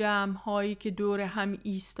رو به جمع‌هایی که دور هم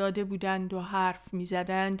ایستاده بودند و حرف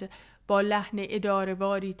میزدند با لحن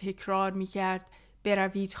اداره‌واری تکرار میکرد: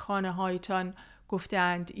 بروید خانه‌هایتان،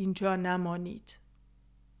 گفتند اینجا نمانید.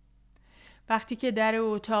 وقتی که در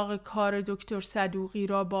اتاق کار دکتر صدوقی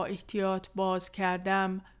را با احتیاط باز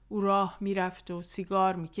کردم، او راه می رفت و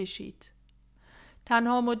سیگار می کشید.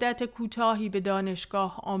 تنها مدت کوتاهی به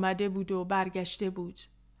دانشگاه آمده بود و برگشته بود.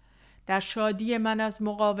 در شادی من از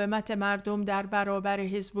مقاومت مردم در برابر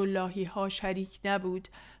حزب اللهی ها شریک نبود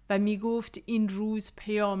و می گفت این روز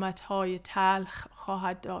پیامدهای تلخ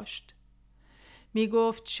خواهد داشت. می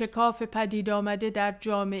گفت شکاف پدید آمده در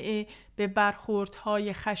جامعه به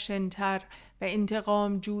برخوردهای خشن‌تر و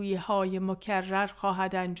انتقام جویی‌های مکرر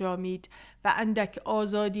خواهد انجامید و اندک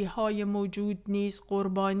آزادی‌های موجود نیز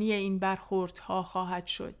قربانی این برخوردها خواهد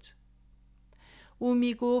شد. او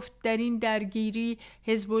می گفت در این درگیری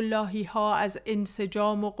حزب اللهی ها از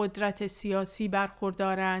انسجام و قدرت سیاسی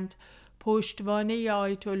برخوردارند، پشتوانه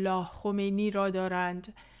آیت الله خمینی را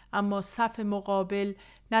دارند، اما صف مقابل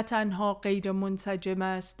نه تنها غیر منسجم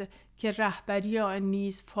است که رهبری آن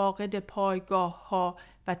نیز فاقد پایگاه ها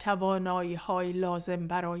و توانایی های لازم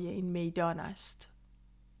برای این میدان است.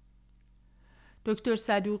 دکتر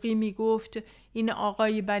صدوقی می گفت این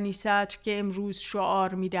آقای بنی صدر که امروز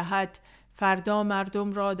شعار می دهد، فردا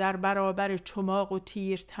مردم را در برابر چماق و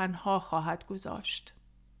تیر تنها خواهد گذاشت.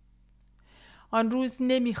 آن روز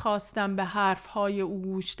نمیخواستم به حرفهای او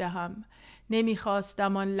گوش دهم.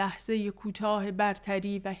 نمیخواستم آن لحظه کوتاه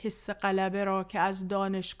برتری و حس غلبه را که از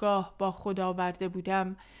دانشگاه با خود آورده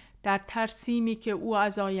بودم در ترسیمی که او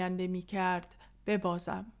از آینده میکرد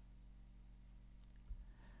ببازم.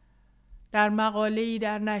 در مقاله‌ای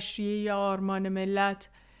در نشریه آرمان ملت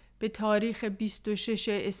به تاریخ 26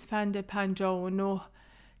 اسفند 59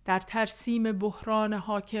 در ترسیم بحران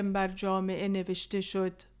حاکم بر جامعه نوشته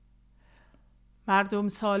شد: مردم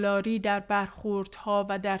سالاری در برخوردها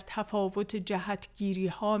و در تفاوت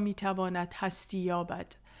جهتگیری‌ها می‌تواند هستی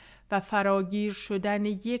یابد و فراگیر شدن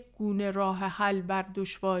یک گونه راه حل بر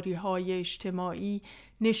دشواری‌های اجتماعی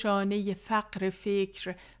نشانه فقر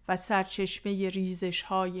فکر و سرچشمه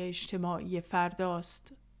ریزش‌های اجتماعی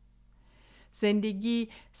فرداست. زندگی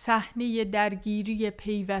صحنه درگیری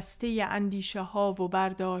پیوسته اندیشه‌ها و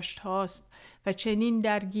برداشت‌هاست و چنین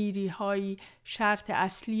درگیری‌هایی شرط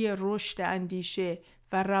اصلی رشد اندیشه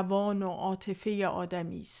و روان و عاطفه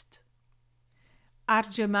آدمی است.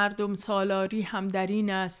 ارج مردم سالاری هم در این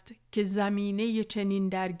است که زمینه چنین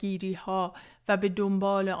درگیری‌ها و به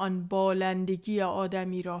دنبال آن بالندگی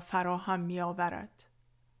آدمی را فراهم می‌آورد.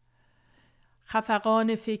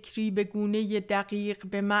 خفقان فکری به گونه دقیق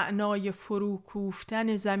به معنای فرو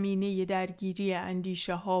کوفتن زمینه درگیری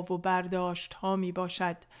اندیشه ها و برداشت ها می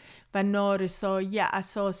باشد و نارسایی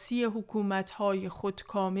اساسی حکومت های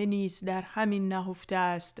خودکامه نیز در همین نهفته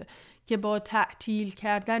است که با تعطیل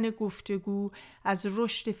کردن گفتگو از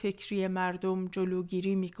رشد فکری مردم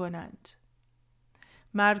جلوگیری می کنند.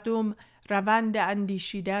 مردم روند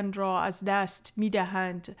اندیشیدن را از دست می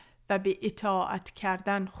دهند و به اطاعت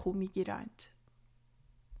کردن خو می گیرند.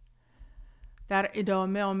 در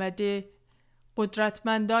ادامه آمده: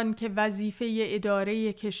 قدرتمندان که وظیفه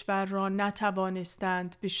اداره کشور را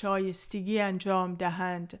نتوانستند به شایستگی انجام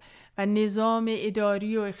دهند و نظام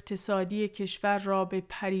اداری و اقتصادی کشور را به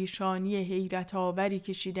پریشانی حیرت آوری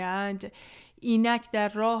کشیده‌اند، اینک در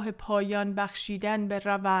راه پایان بخشیدن به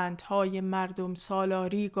روندهای مردم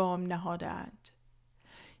سالاری گام نهاده‌اند.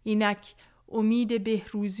 اینک امید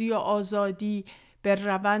بهروزی و آزادی به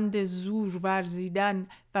روند زور ورزیدن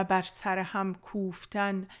و بر سر هم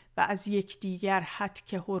کوفتن و از یکدیگر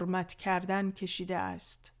هتک حرمت کردن کشیده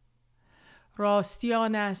است. راستی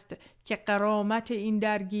آن است که غرامت این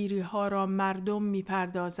درگیری ها را مردم می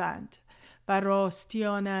پردازند و راستی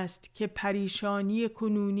آن است که پریشانی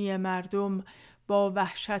کنونی مردم با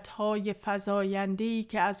وحشت های فزاینده‌ای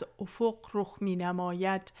که از افق رخ می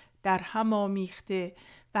نماید در هم آمیخته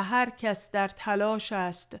و هر کس در تلاش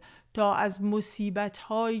است تا از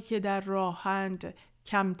مصیبت‌هایی که در راهند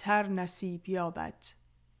کمتر نصیب یابد.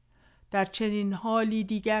 در چنین حالی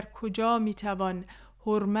دیگر کجا می‌توان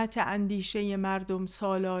حرمت اندیشه مردم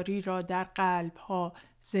سالاری را در قلب‌ها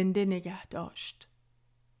زنده نگه داشت؟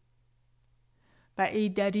 و ای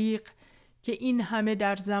دریغ که این همه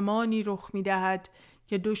در زمانی رخ می‌دهد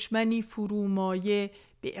که دشمنی فرومایه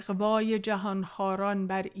به اغوای جهانخواران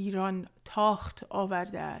بر ایران تاخت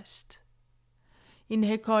آورده است. این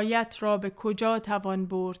حکایت را به کجا توان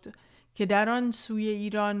برد که در آن سوی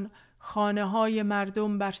ایران خانه‌های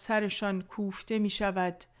مردم بر سرشان کوفته می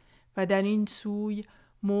شود و در این سوی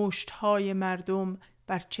مشت‌های مردم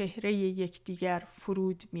بر چهره یکدیگر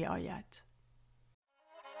فرود می آید.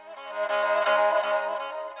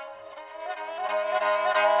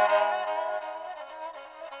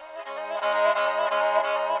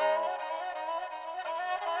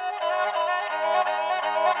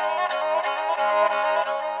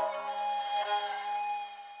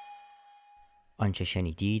 آنچه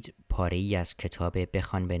شنیدید پاره‌ای از کتاب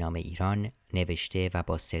بخوان به نام ایران نوشته و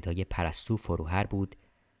با صدای پرستو فروهر بود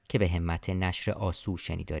که به همت نشر آسو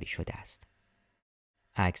شنیداری شده است.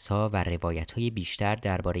 عکس‌ها و روایت‌های بیشتر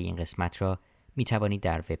درباره این قسمت را می توانید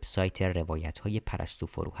در وبسایت روایت‌های پرستو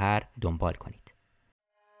فروهر دنبال کنید.